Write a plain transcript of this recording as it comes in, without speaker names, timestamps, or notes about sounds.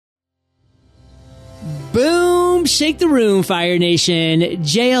Boom! Shake the room, Fire Nation.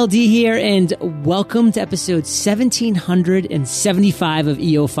 JLD here, and welcome to episode 1775 of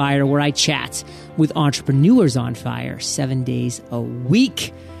EO Fire, where I chat with entrepreneurs on fire 7 days a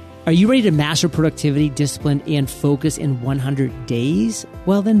week. Are you ready to master productivity, discipline, and focus in 100 days?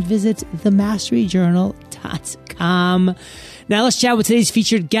 Well, then visit themasteryjournal.com. Now let's chat with today's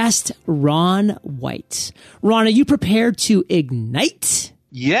featured guest, Ron White. Ron, are you prepared to ignite?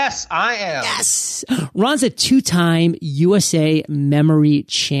 Yes, I am. Yes. Ron's a two-time USA memory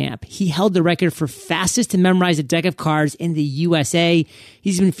champ. He held the record for fastest to memorize a deck of cards in the USA.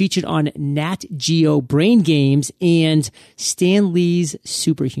 He's been featured on Nat Geo Brain Games and Stan Lee's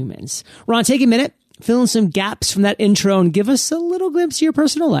Superhumans. Ron, take a minute, fill in some gaps from that intro, and give us a little glimpse of your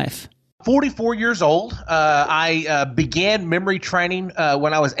personal life. 44 years old. I began memory training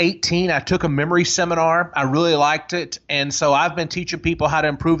when I was 18. I took a memory seminar. I really liked it. And so I've been teaching people how to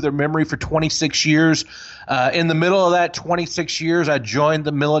improve their memory for 26 years. In the middle of that 26 years, I joined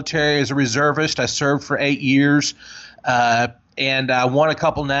the military as a reservist. I served for 8 years. And I won a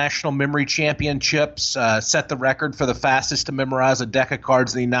couple national memory championships, set the record for the fastest to memorize a deck of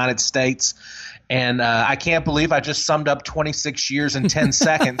cards in the United States. And I can't believe I just summed up 26 years in 10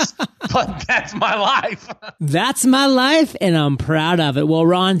 seconds, but that's my life. That's my life, and I'm proud of it. Well,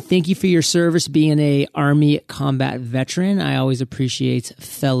 Ron, thank you for your service being a Army combat veteran. I always appreciate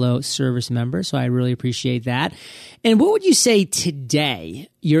fellow service members, so I really appreciate that. And what would you say today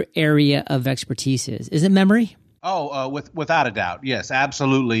your area of expertise is? Is it memory? Oh, without a doubt. Yes,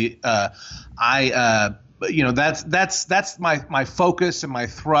 absolutely. That's my focus and my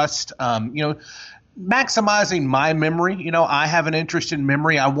thrust. Maximizing my memory. I have an interest in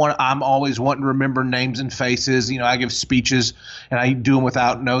memory. I'm always wanting to remember names and faces. I give speeches and I do them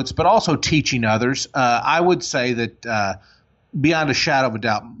without notes, but also teaching others. I would say that beyond a shadow of a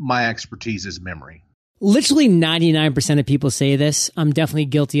doubt, my expertise is memory. Literally 99% of people say this. I'm definitely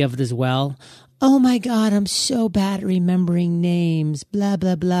guilty of it as well. Oh my God, I'm so bad at remembering names, blah,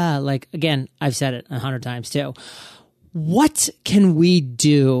 blah, blah. Like, again, I've said it 100 times too. What can we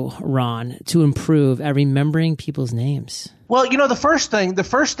do, Ron, to improve at remembering people's names? Well, the first thing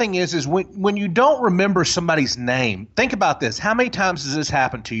is when you don't remember somebody's name, think about this. How many times does this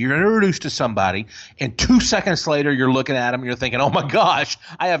happen to you? You're introduced to somebody, and 2 seconds later, you're looking at them and you're thinking, oh my gosh,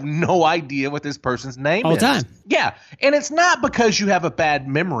 I have no idea what this person's name is. All the time. Yeah. And it's not because you have a bad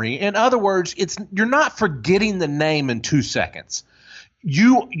memory. In other words, you're not forgetting the name in 2 seconds.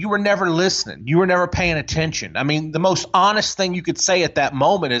 You were never listening. You were never paying attention. I mean, the most honest thing you could say at that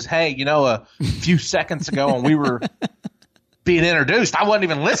moment is, hey, a few seconds ago when we were being introduced, I wasn't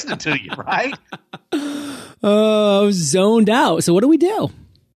even listening to you, right? Oh, I was zoned out. So what do we do?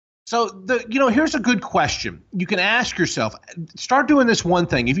 So here's a good question. You can ask yourself, start doing this one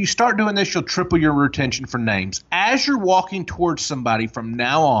thing. If you start doing this, you'll triple your retention for names. As you're walking towards somebody from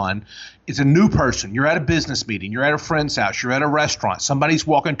now on, it's a new person. You're at a business meeting. You're at a friend's house. You're at a restaurant. Somebody's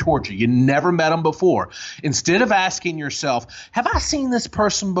walking towards you. You never met them before. Instead of asking yourself, have I seen this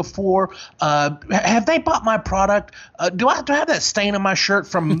person before? Have they bought my product? Do I have that stain on my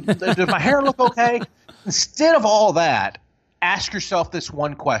shirt does my hair look okay? Instead of all that, ask yourself this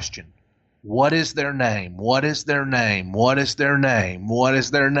one question. What is their name? What is their name? What is their name? What is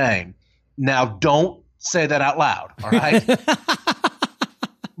their name? Now, don't say that out loud, all right?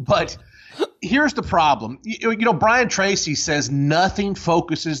 But here's the problem. Brian Tracy says nothing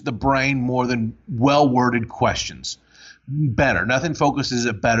focuses the brain more than well-worded questions. Nothing focuses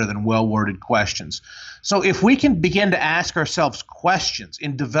it better than well-worded questions. So if we can begin to ask ourselves questions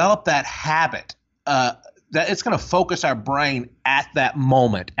and develop that habit, that it's going to focus our brain at that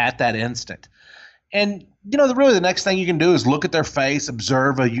moment, at that instant. And, really the next thing you can do is look at their face,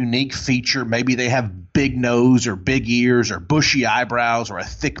 observe a unique feature. Maybe they have big nose or big ears or bushy eyebrows or a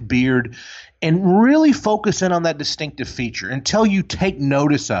thick beard, and really focus in on that distinctive feature until you take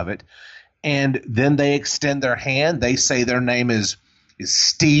notice of it. And then they extend their hand. They say their name is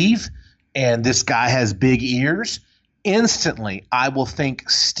Steve, and this guy has big ears. Instantly, I will think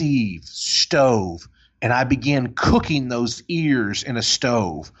Steve, stove, and I begin cooking those ears in a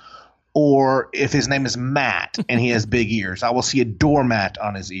stove. Or if his name is Matt and he has big ears, I will see a doormat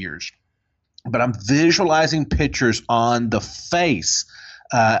on his ears. But I'm visualizing pictures on the face,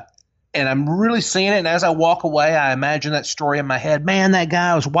 and I'm really seeing it. And as I walk away, I imagine that story in my head. Man, that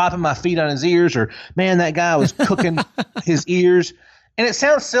guy was wiping my feet on his ears, or man, that guy was cooking his ears. And it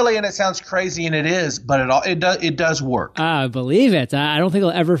sounds silly and it sounds crazy, and it is, but it does work. I believe it. I don't think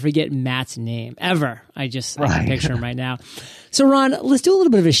I'll ever forget Matt's name, ever. I can picture him right now. So, Ron, let's do a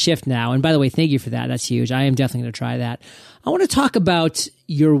little bit of a shift now. And by the way, thank you for that. That's huge. I am definitely going to try that. I want to talk about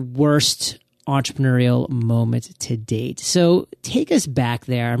your worst entrepreneurial moment to date. So take us back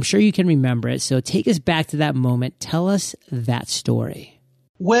there. I'm sure you can remember it. So take us back to that moment. Tell us that story.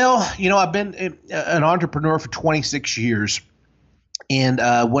 Well, I've been an entrepreneur for 26 years. And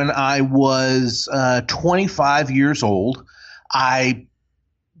when I was 25 years old, I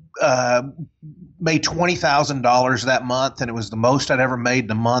made $20,000 that month, and it was the most I'd ever made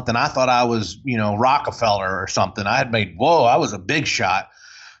in a month. And I thought I was, Rockefeller or something. I was a big shot.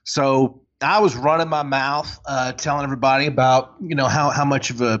 So I was running my mouth, telling everybody about, how much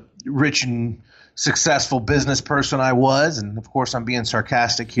of a rich and successful business person I was. And of course, I'm being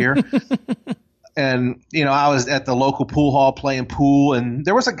sarcastic here. And, I was at the local pool hall playing pool, and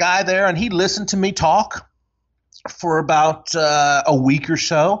there was a guy there, and he listened to me talk for about a week or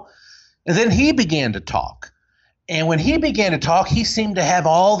so. And then he began to talk. And when he began to talk, he seemed to have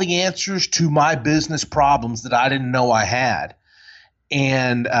all the answers to my business problems that I didn't know I had.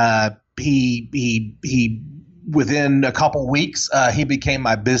 And he within a couple weeks, he became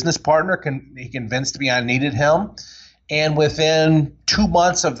my business partner. He convinced me I needed him. And within 2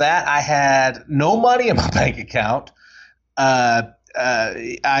 months of that, I had no money in my bank account. I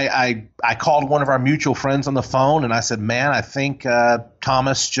called one of our mutual friends on the phone, and I said, man, I think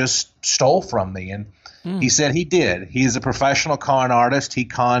Thomas just stole from me. And he said he did. He's a professional con artist. He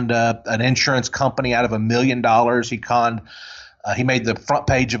conned an insurance company out of $1 million. He made the front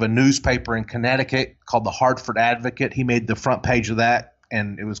page of a newspaper in Connecticut called the Hartford Advocate. He made the front page of that,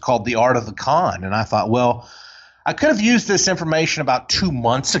 and it was called The Art of the Con. And I thought, well, I could have used this information about 2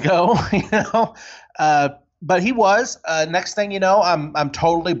 months ago, but he was. Next thing you know, I'm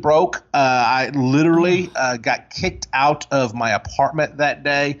totally broke. I literally got kicked out of my apartment that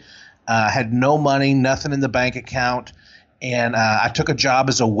day. Had no money, nothing in the bank account, and I took a job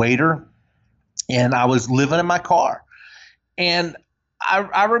as a waiter, and I was living in my car. And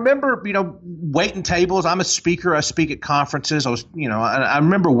I remember, waiting tables. I'm a speaker. I speak at conferences. I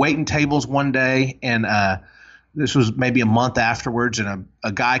remember waiting tables one day, and this was maybe a month afterwards, and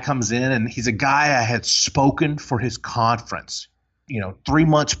a guy comes in, and he's a guy I had spoken for his conference. 3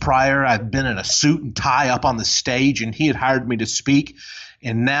 months prior, I'd been in a suit and tie up on the stage, and he had hired me to speak.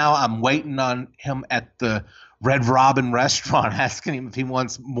 And now I'm waiting on him at the Red Robin restaurant, asking him if he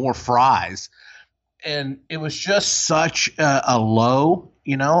wants more fries. And it was just such a low,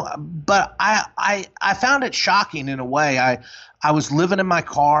 But I found it shocking in a way. I was living in my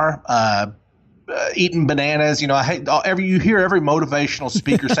car, eating bananas. You hear every motivational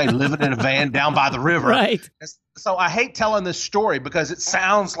speaker say living in a van down by the river. Right. So I hate telling this story because it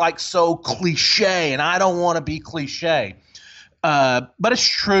sounds like so cliche, and I don't want to be cliche. But it's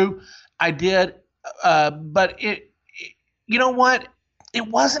true. I did. But you know what? It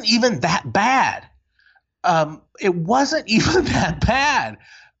wasn't even that bad. It wasn't even that bad.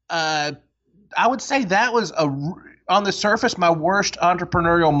 I would say that was on the surface, my worst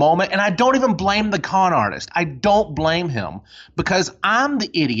entrepreneurial moment. And I don't even blame the con artist. I don't blame him, because I'm the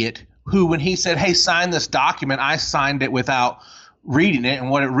idiot who, when he said, hey, sign this document, I signed it without reading it. And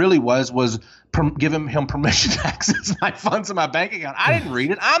what it really was giving him permission to access my funds in my bank account. I didn't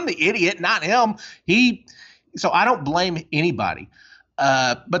read it. I'm the idiot, not him. So I don't blame anybody.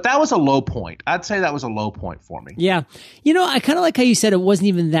 But that was a low point. I'd say that was a low point for me. Yeah. I kind of like how you said it wasn't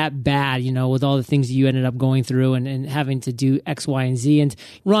even that bad, with all the things that you ended up going through and having to do X, Y, and Z. And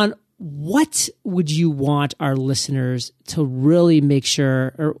Ron, what would you want our listeners to really make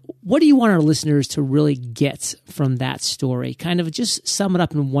sure, or what do you want our listeners to really get from that story? Kind of just sum it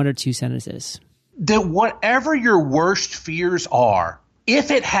up in 1 or 2 sentences. That whatever your worst fears are,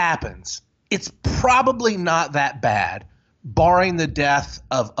 if it happens, it's probably not that bad. Barring the death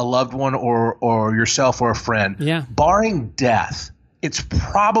of a loved one or yourself or a friend, barring death, it's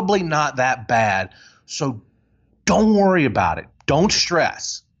probably not that bad. So don't worry about it. Don't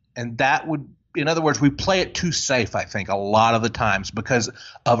stress. And that would, in other words, we play it too safe, I think, a lot of the times because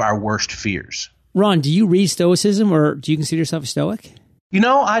of our worst fears. Ron, do you read Stoicism, or do you consider yourself a Stoic?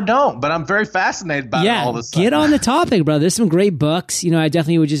 I don't, but I'm very fascinated by it all of a sudden. Get on the topic, bro. There's some great books. I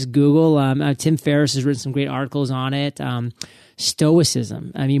definitely would just Google. Tim Ferriss has written some great articles on it.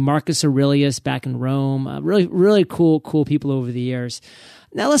 Stoicism. Marcus Aurelius back in Rome. Really, really cool people over the years.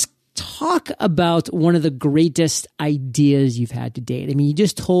 Now let's talk about one of the greatest ideas you've had to date. You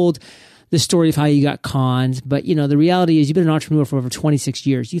just told the story of how you got conned, but the reality is you've been an entrepreneur for over 26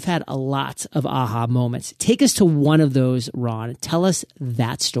 years. You've had a lot of aha moments. Take us to one of those, Ron. Tell us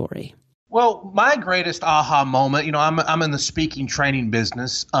that story. Well, my greatest aha moment, I'm in the speaking training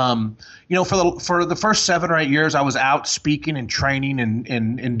business. For the first 7 or 8 years, I was out speaking and training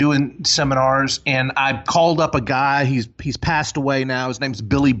and doing seminars. And I called up a guy. He's passed away now. His name's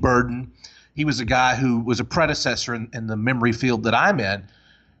Billy Burden. he was a guy who was a predecessor in the memory field that I'm in.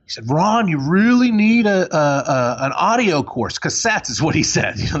 He said, Ron, you really need an audio course. Cassettes is what he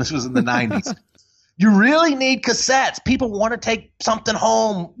said. This was in the 90s. You really need cassettes. People want to take something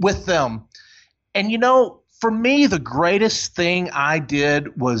home with them. And, for me, the greatest thing I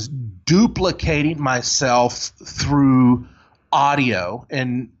did was duplicating myself through audio.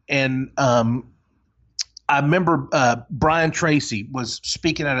 And I remember Brian Tracy was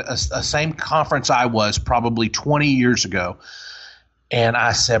speaking at a same conference I was probably 20 years ago. And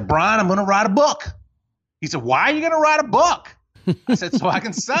I said, Brian, I'm going to write a book. He said, why are you going to write a book? I said, so I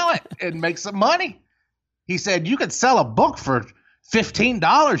can sell it and make some money. He said, you could sell a book for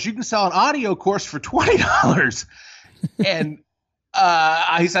 $15. You can sell an audio course for $20. And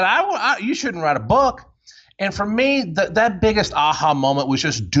he said, you shouldn't write a book. And for me, that biggest aha moment was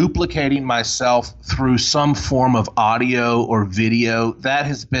just duplicating myself through some form of audio or video. That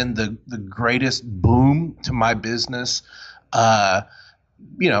has been the greatest boom to my business. And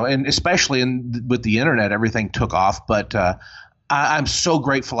especially with the internet, everything took off. But I'm so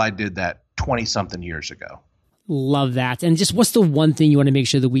grateful I did that 20-something years ago. Love that. And just what's the one thing you want to make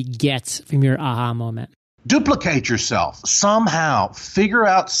sure that we get from your aha moment? Duplicate yourself somehow. Figure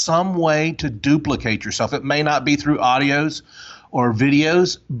out some way to duplicate yourself. It may not be through audios or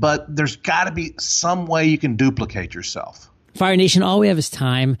videos, but there's got to be some way you can duplicate yourself. Fire Nation, all we have is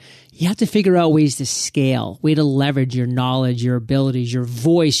time. You have to figure out ways to scale, way to leverage your knowledge, your abilities, your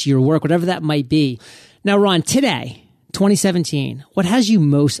voice, your work, whatever that might be. Now, Ron, today, 2017, what has you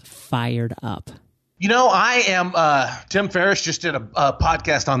most fired up? I am Tim Ferriss just did a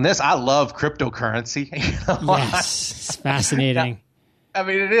podcast on this. I love cryptocurrency. Yes, it's fascinating. I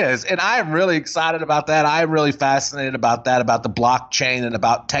mean, it is. And I am really excited about that. I am really fascinated about that, about the blockchain and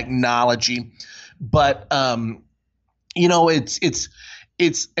about technology. But, it's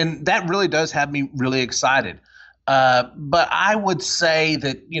and that really does have me really excited. But I would say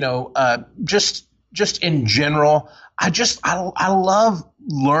that, just in general, I love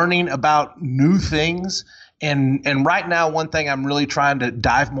learning about new things. And right now, one thing I'm really trying to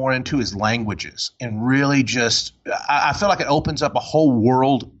dive more into is languages, and really I feel like it opens up a whole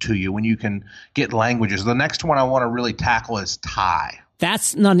world to you when you can get languages. The next one I want to really tackle is Thai.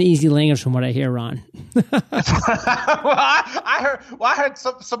 That's not an easy language from what I hear, Ron. I heard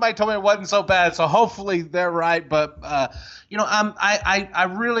somebody told me it wasn't so bad, so hopefully they're right. But I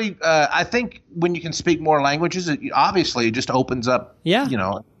really think when you can speak more languages, it just opens up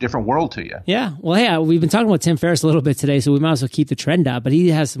a different world to you. Yeah. Well, hey, we've been talking about Tim Ferriss a little bit today, so we might as well keep the trend up. But he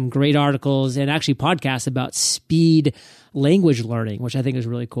has some great articles and actually podcasts about speed language learning, which I think is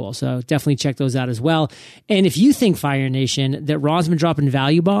really cool. So definitely check those out as well. And if you think, Fire Nation, that Ron's been dropping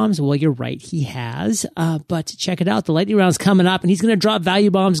value bombs, well, you're right. He has. But check it out. The lightning round's coming up, and he's going to drop value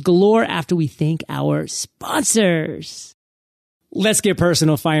bombs galore after we thank our sponsors. Let's get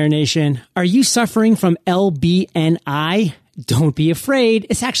personal, Fire Nation. Are you suffering from LBNI? Don't be afraid.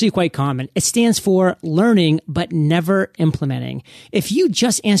 It's actually quite common. It stands for learning, but never implementing. If you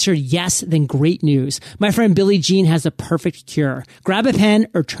just answered yes, then great news. My friend Billie Jean has the perfect cure. Grab a pen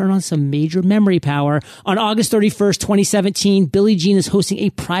or turn on some major memory power. On August 31st, 2017, Billie Jean is hosting a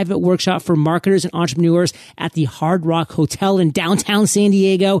private workshop for marketers and entrepreneurs at the Hard Rock Hotel in downtown San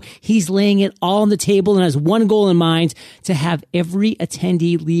Diego. He's laying it all on the table and has one goal in mind: to have every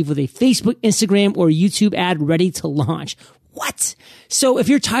attendee leave with a Facebook, Instagram, or YouTube ad ready to launch. What? So if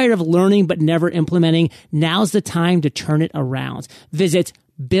you're tired of learning but never implementing, now's the time to turn it around. Visit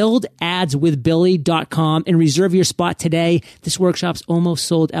buildadswithbilly.com and reserve your spot today. This workshop's almost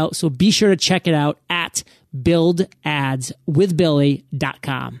sold out, so be sure to check it out at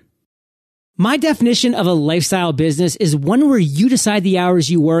buildadswithbilly.com. My definition of a lifestyle business is one where you decide the hours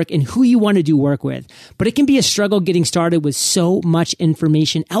you work and who you want to do work with. But it can be a struggle getting started with so much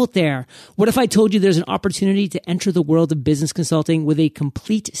information out there. What if I told you there's an opportunity to enter the world of business consulting with a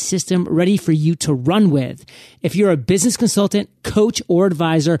complete system ready for you to run with? If you're a business consultant, coach, or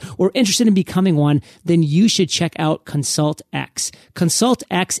advisor, or interested in becoming one, then you should check out ConsultX.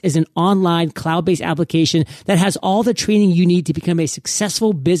 ConsultX is an online cloud-based application that has all the training you need to become a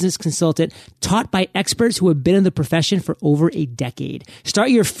successful business consultant, taught by experts who have been in the profession for over a decade.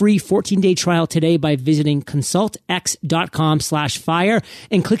 Start your free 14-day trial today by visiting consultx.com/fire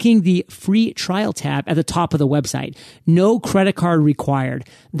and clicking the free trial tab at the top of the website. No credit card required.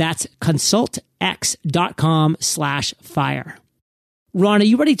 That's consultx.com/fire. Ron, are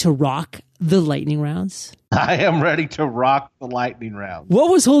you ready to rock the lightning rounds? I am ready to rock the lightning round. What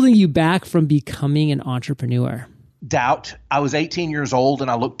was holding you back from becoming an entrepreneur? Doubt. I was 18 years old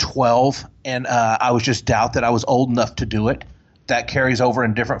and I looked 12, and I was just doubt that I was old enough to do it, that carries over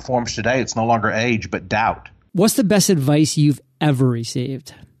in different forms today. It's no longer age, but doubt. What's the best advice you've ever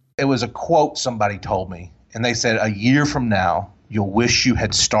received? It was a quote somebody told me, and they said, "A year from now, you'll wish you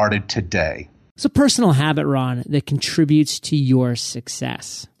had started today." It's a personal habit, Ron, that contributes to your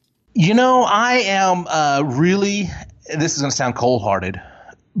success. I am really, this is going to sound cold-hearted,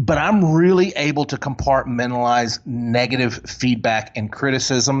 but I'm really able to compartmentalize negative feedback and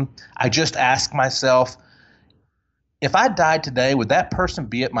criticism. I just ask myself, if I died today, would that person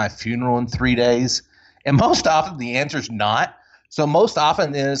be at my funeral in 3 days? And most often the answer is not. So most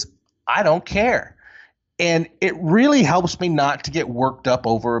often is, I don't care. And it really helps me not to get worked up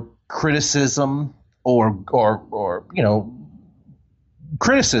over criticism or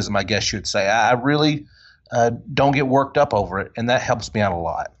criticism, I guess you'd say. I really don't get worked up over it, and that helps me out a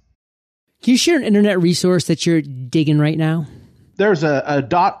lot. Can you share an internet resource that you're digging right now? There's a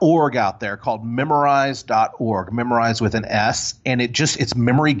 .org out there called memorize.org, memorize with an S, and it's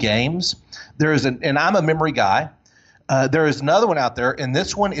memory games. And I'm a memory guy. There is another one out there, and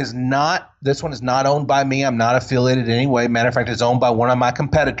this one is not owned by me. I'm not affiliated in any way. Matter of fact, it's owned by one of my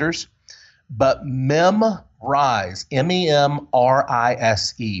competitors. But Memrise,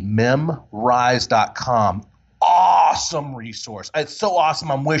 MEMRISE, memrise.com. Awesome resource. It's so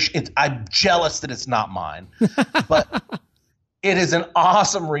awesome. I'm jealous that it's not mine. But it is an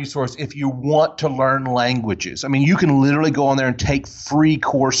awesome resource if you want to learn languages. I mean, you can literally go on there and take free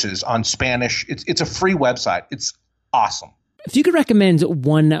courses on Spanish. It's a free website. It's awesome. If you could recommend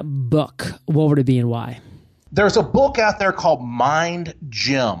one book, what would it be and why? There's a book out there called Mind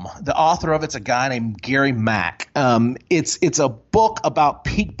Gym. The author of it's a guy named Gary Mack. It's a book about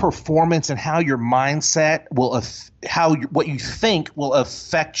peak performance and how your mindset what you think will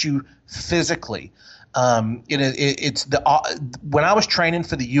affect you physically. When I was training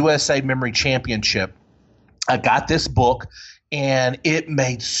for the USA Memory Championship, I got this book, and it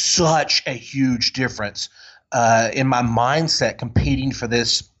made such a huge difference in my mindset competing for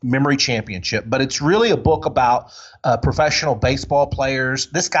this memory championship. But it's really a book about professional baseball players.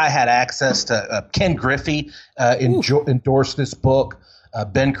 This guy had access to Ken Griffey endorsed this book.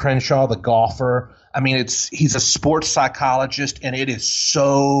 Ben Crenshaw, the golfer. I mean, he's a sports psychologist, and it is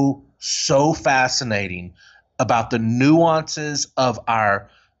so fascinating about the nuances of our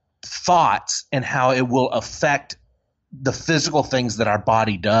thoughts and how it will affect the physical things that our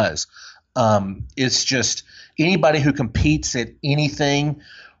body does. It's just anybody who competes at anything,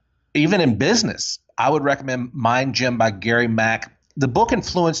 even in business, I would recommend Mind Gym by Gary Mack. The book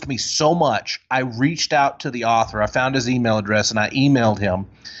influenced me so much, I reached out to the author. I found his email address, and I emailed him.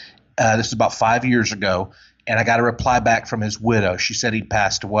 This was about 5 years ago, and I got a reply back from his widow. She said he'd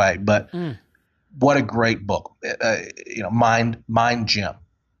passed away, but what a great book, Mind Gym.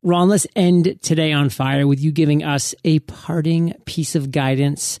 Ron, let's end today on fire with you giving us a parting piece of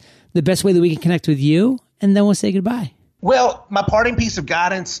guidance, the best way that we can connect with you, and then we'll say goodbye. Well, my parting piece of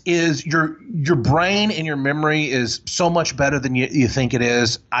guidance is your brain and your memory is so much better than you think it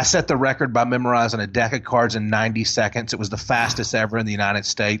is. I set the record by memorizing a deck of cards in 90 seconds. It was the fastest ever in the United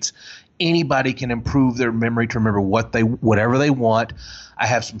States. Anybody can improve their memory to remember whatever they want. I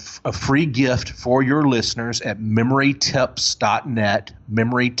have a free gift for your listeners at memorytips.net,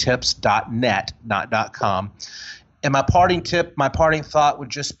 memorytips.net, not .com. And my parting thought would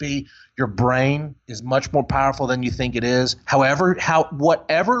just be, your brain is much more powerful than you think it is. However,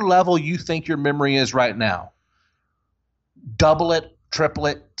 whatever level you think your memory is right now, double it, triple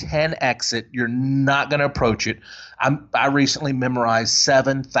it, 10x it. You're not going to approach it. I recently memorized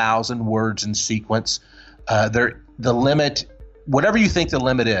 7,000 words in sequence. The limit, whatever you think the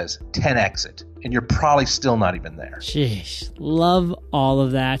limit is, 10x it. And you're probably still not even there. Sheesh. Love all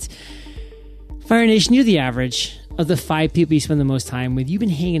of that. Fire Nation, you're the average of the 5 people you spend the most time with. You've been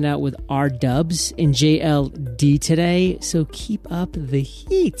hanging out with R-Dubs and JLD today, so keep up the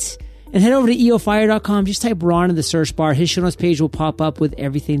heat. And head over to eofire.com. Just type Ron in the search bar. His show notes page will pop up with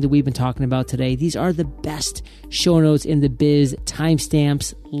everything that we've been talking about today. These are the best show notes in the biz.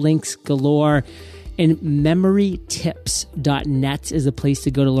 Timestamps, links galore. And memorytips.net is the place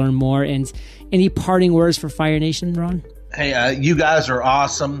to go to learn more. And any parting words for Fire Nation, Ron? Hey, you guys are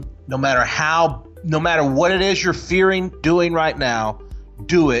awesome. No matter what it is you're doing right now,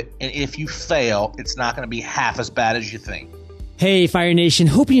 do it. And if you fail, it's not going to be half as bad as you think. Hey, Fire Nation.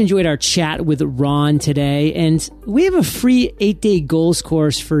 Hope you enjoyed our chat with Ron today. And we have a free 8-day goals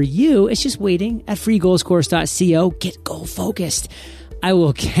course for you. It's just waiting at freegoalscourse.co. Get goal focused. I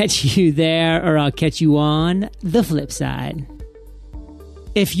will catch you there, or I'll catch you on the flip side.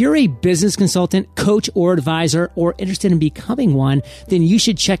 If you're a business consultant, coach, or advisor, or interested in becoming one, then you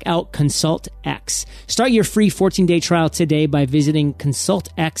should check out Consult X. Start your free 14-day trial today by visiting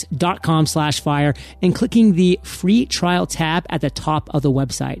consultx.com/fire and clicking the free trial tab at the top of the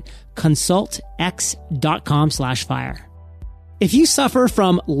website, consultx.com/fire. If you suffer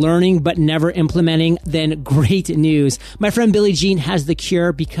from learning but never implementing, then great news. My friend Billy Jean has the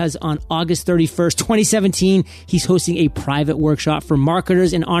cure, because on August 31st, 2017, he's hosting a private workshop for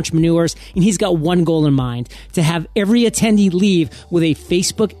marketers and entrepreneurs, and he's got one goal in mind: to have every attendee leave with a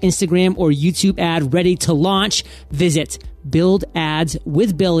Facebook, Instagram, or YouTube ad ready to launch. Visit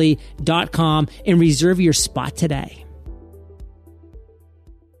buildadswithbilly.com and reserve your spot today.